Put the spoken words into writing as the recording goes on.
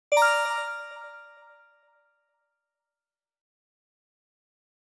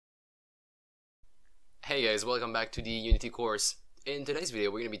Hey guys, welcome back to the Unity course. In today's video,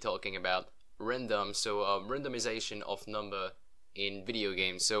 we're going to be talking about random, randomization of number in video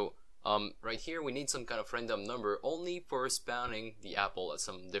games. Right here, we need some kind of random number only for spawning the apple at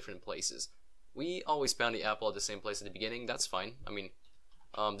some different places. We always spawn the apple at the same place at the beginning, that's fine.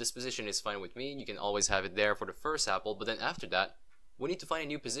 This position is fine with me. You can always have it there for the first apple, but then after that, we need to find a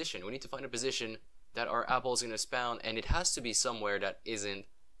new position. We need to find a position that our apple is going to spawn, and it has to be somewhere that isn't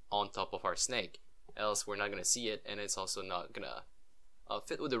on top of our snake. Else we're not going to see it, and it's also not going to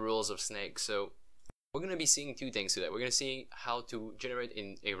fit with the rules of snake. So we're going to be seeing two things today. We're going to see how to generate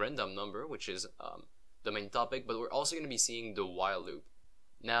in a random number, which is the main topic, but we're also going to be seeing the while loop.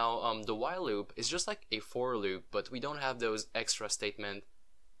 Now the while loop is just like a for loop, but we don't have those extra statement,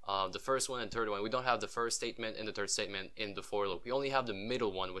 the first one and third one. We don't have the first statement and the third statement in the for loop. We only have the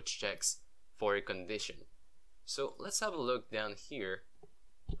middle one, which checks for a condition. So let's have a look down here.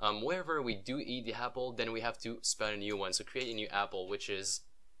 Wherever we do eat the apple, then we have to spawn a new one. So create a new apple, which is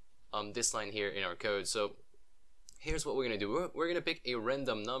this line here in our code. So here's what we're going to do. We're going to pick a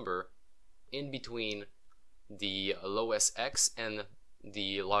random number in between the lowest x and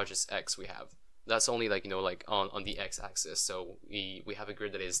the largest x we have. That's only like, on the x-axis. So we have a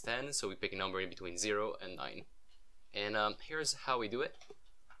grid that is 10, so we pick a number in between 0 and 9. And here's how we do it.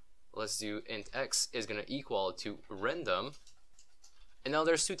 Let's do int x is going to equal to random. And now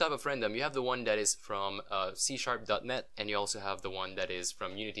there's two types of random. You have the one that is from C#.net, and you also have the one that is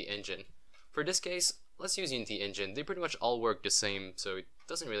from Unity Engine. For this case, let's use Unity Engine. They pretty much all work the same, so it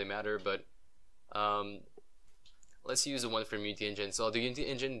doesn't really matter, but let's use the one from Unity Engine. So I'll do Unity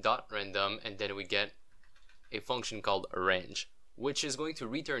Engine.random, and then we get a function called range, which is going to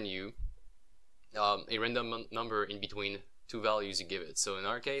return you a random number in between two values you give it. So in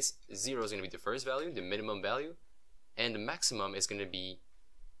our case, 0 is going to be the first value, the minimum value, and the maximum is going to be,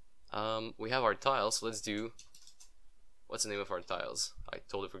 we have our tiles, so let's do, what's the name of our tiles? I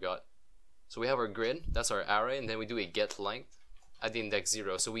totally forgot. So we have our grid, that's our array, and then we do a get length at the index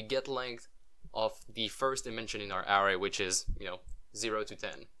 0. So we get length of the first dimension in our array, which is, 0 to 10.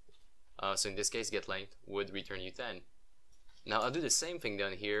 So in this case, get length would return you 10. Now I'll do the same thing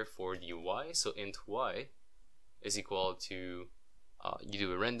down here for the y, so int y is equal to, you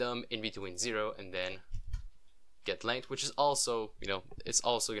do a random in between 0 and then get length, which is also, it's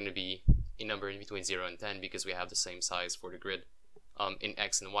also going to be a number in between 0 and 10 because we have the same size for the grid in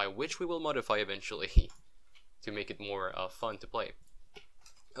x and y, which we will modify eventually to make it more fun to play.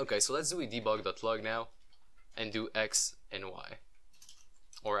 Okay, so let's do a debug.log now and do x and y,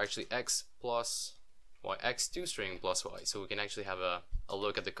 or actually x plus y, x to string plus y, so we can actually have a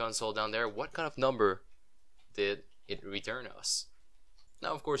look at the console down there. What kind of number did it return us?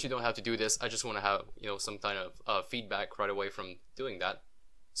 Now, of course, you don't have to do this. I just want to have, some kind of feedback right away from doing that.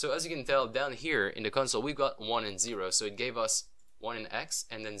 So as you can tell down here in the console, we've got 1 and 0. So it gave us 1 in x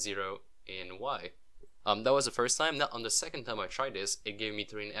and then 0 in y. That was the first time. Now, on the second time I tried this, it gave me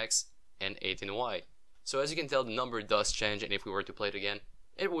 3 in x and 8 in y. So as you can tell, the number does change. And if we were to play it again,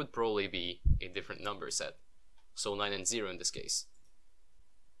 it would probably be a different number set. So 9 and 0 in this case.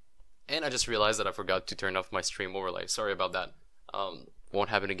 And I just realized that I forgot to turn off my stream overlay. Sorry about that. Won't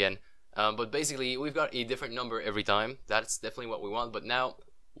happen again. But basically, we've got a different number every time. That's definitely what we want. But now,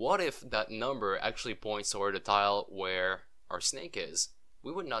 what if that number actually points toward the tile where our snake is?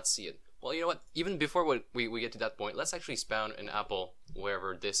 We would not see it. Well, you know what? Even before we get to that point, let's actually spawn an apple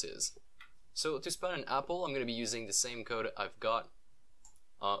wherever this is. So to spawn an apple, I'm going to be using the same code I've got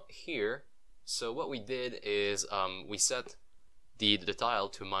here. So what we did is we set the tile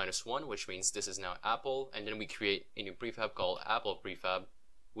to -1, which means this is now apple, and then we create a new prefab called apple prefab.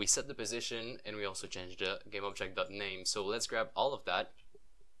 We set the position, and we also change the gameObject.name. So let's grab all of that,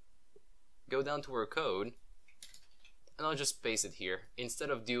 go down to our code, and I'll just paste it here. Instead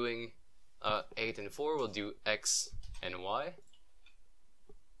of doing 8 and 4, we'll do x and y.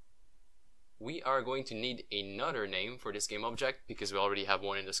 We are going to need another name for this gameObject because we already have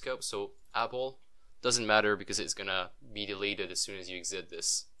one in the scope. So apple doesn't matter because it's gonna be deleted as soon as you exit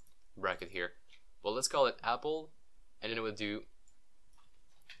this bracket here. Well, let's call it apple, and then we'll do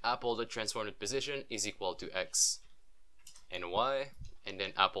apple.transformed position is equal to x and y, and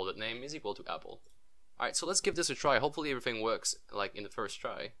then apple.name is equal to apple. Alright, so let's give this a try. Hopefully everything works like in the first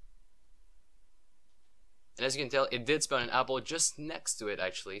try. And as you can tell, it did spawn an apple just next to it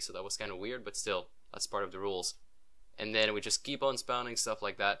actually, so that was kind of weird, but still, that's part of the rules. And then we just keep on spawning stuff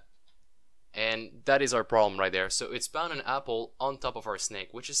like that. And that is our problem right there. So it spawned an apple on top of our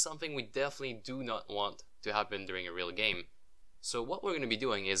snake, which is something we definitely do not want to happen during a real game. So what we're going to be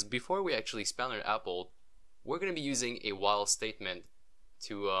doing is, before we actually spawn an apple, we're going to be using a while statement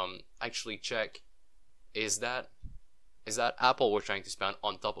to actually check is that apple we're trying to spawn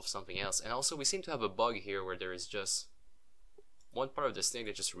on top of something else. And also we seem to have a bug here where there is just one part of the snake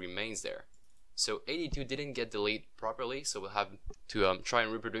that just remains there. So 82 didn't get deleted properly, so we'll have to try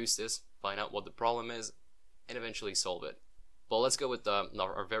and reproduce this, find out what the problem is, and eventually solve it. But let's go with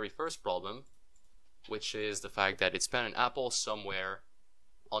our very first problem, which is the fact that it spawned an apple somewhere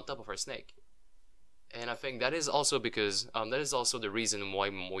on top of our snake. And I think that is also because that is also the reason why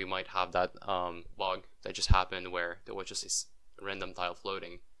we might have that bug that just happened where there was just this random tile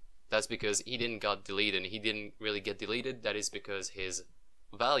floating. That's because he didn't get deleted, and he didn't really get deleted. That is because his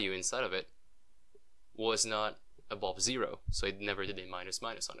value inside of it was not above 0, so it never did a minus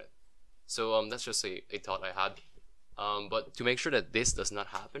on it. So that's just a thought I had. But to make sure that this does not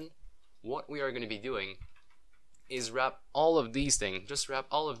happen, what we are going to be doing is wrap all of these things, just wrap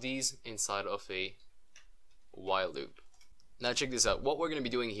all of these inside of a while loop. Now check this out. What we're going to be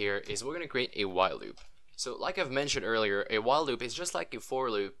doing here is we're going to create a while loop. So like I've mentioned earlier, a while loop is just like a for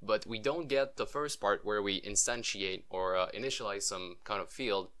loop, but we don't get the first part where we instantiate or initialize some kind of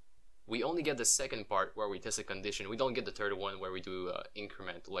field. We only get the second part where we test a condition. We don't get the third one where we do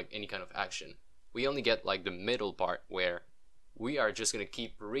increment, like any kind of action. We only get like the middle part where we are just going to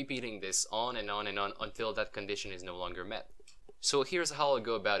keep repeating this on and on and on until that condition is no longer met. So here's how I'll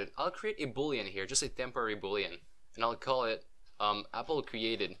go about it. I'll create a boolean here, just a temporary boolean, and I'll call it apple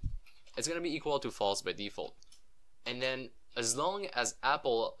created. It's going to be equal to false by default. And then as long as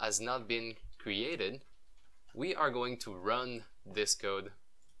apple has not been created, we are going to run this code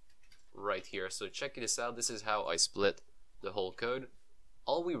right here. So check this out. This is how I split the whole code.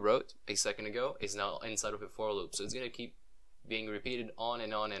 All we wrote a second ago is now inside of a for loop. So it's going to keep being repeated on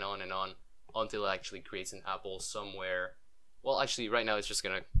and on and on and on until it actually creates an apple somewhere. Well, actually right now it's just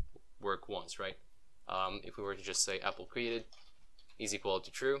going to work once, right? If we were to just say apple created is equal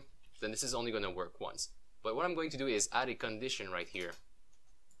to true, then this is only going to work once. But what I'm going to do is add a condition right here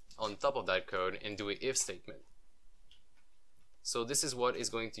on top of that code and do an if statement. So this is what is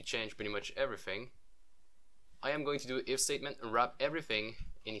going to change pretty much everything. I am going to do an if statement and wrap everything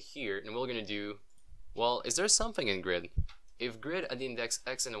in here, and we're going to do, well, is there something in grid? If grid at the index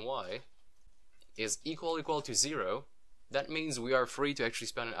x and y is equal to 0, that means we are free to actually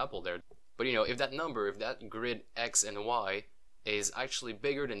spawn an apple there. But you know, if that grid x and y is actually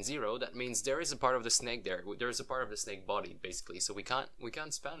bigger than 0, that means there is a part of the snake there. There is a part of the snake body, basically. So we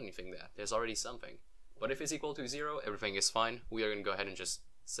can't spawn anything there. There's already something. But if it's equal to 0, everything is fine. We are going to go ahead and just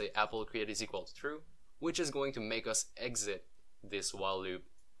say apple created is equal to true, which is going to make us exit this while loop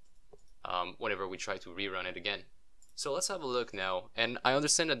whenever we try to rerun it again. So let's have a look now. And I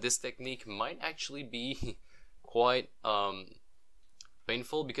understand that this technique might actually be quite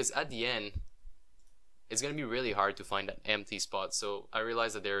painful, because at the end it's going to be really hard to find that empty spot. So I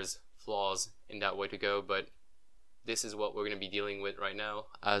realize that there's flaws in that way to go, but this is what we're going to be dealing with right now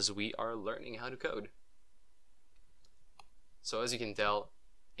as we are learning how to code. So as you can tell,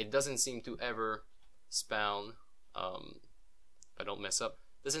 it doesn't seem to ever spawn, if I don't mess up,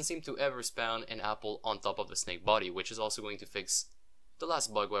 doesn't seem to ever spawn an apple on top of the snake body, which is also going to fix the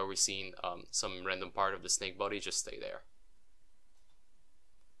last bug where we're seeing some random part of the snake body just stay there.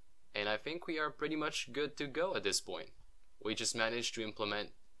 And I think we are pretty much good to go at this point. We just managed to implement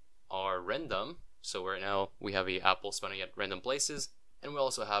our random, so right now we have a apple spawning at random places, and we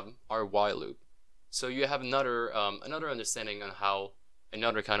also have our while loop. So you have another understanding on how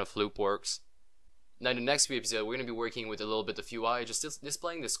another kind of loop works. Now in the next few episodes, we're going to be working with a little bit of UI, just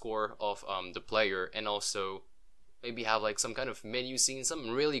displaying the score of the player, and also maybe have like some kind of menu scene,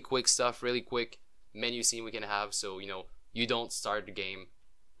 some really quick stuff, really quick menu scene we can have, so you know, you don't start the game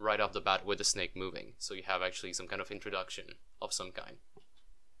right off the bat with the snake moving. So you have actually some kind of introduction of some kind.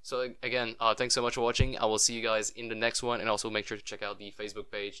 So again, thanks so much for watching. I will see you guys in the next one, and also make sure to check out the Facebook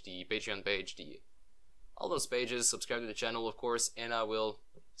page, the Patreon page, all those pages, subscribe to the channel of course, and I will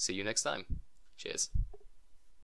see you next time. Cheers.